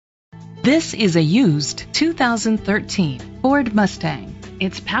This is a used 2013 Ford Mustang.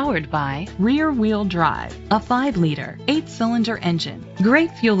 It's powered by rear-wheel drive, a 5-liter, 8-cylinder engine.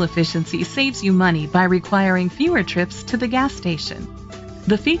 Great fuel efficiency saves you money by requiring fewer trips to the gas station.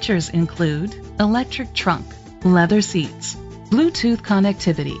 The features include electric trunk, leather seats, Bluetooth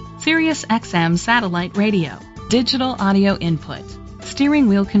connectivity, Sirius XM satellite radio, digital audio input, steering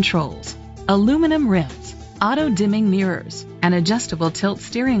wheel controls, aluminum rims, auto-dimming mirrors, an adjustable tilt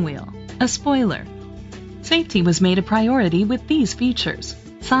steering wheel, a spoiler. Safety was made a priority with these features: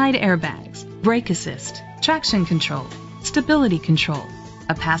 side airbags, brake assist, traction control, stability control,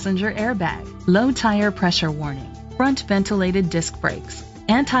 a passenger airbag, low tire pressure warning, front ventilated disc brakes,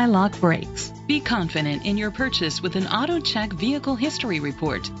 anti-lock brakes. Be confident in your purchase with an AutoCheck Vehicle History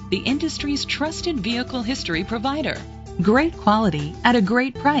Report, the industry's trusted vehicle history provider. Great quality at a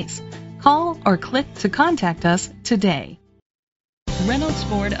great price. Call or click to contact us today. Reynolds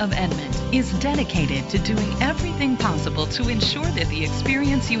Ford of Edmond is dedicated to doing everything possible to ensure that the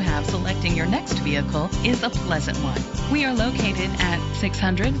experience you have selecting your next vehicle is a pleasant one. We are located at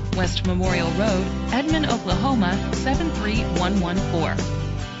 600 West Memorial Road, Edmond, Oklahoma 73114.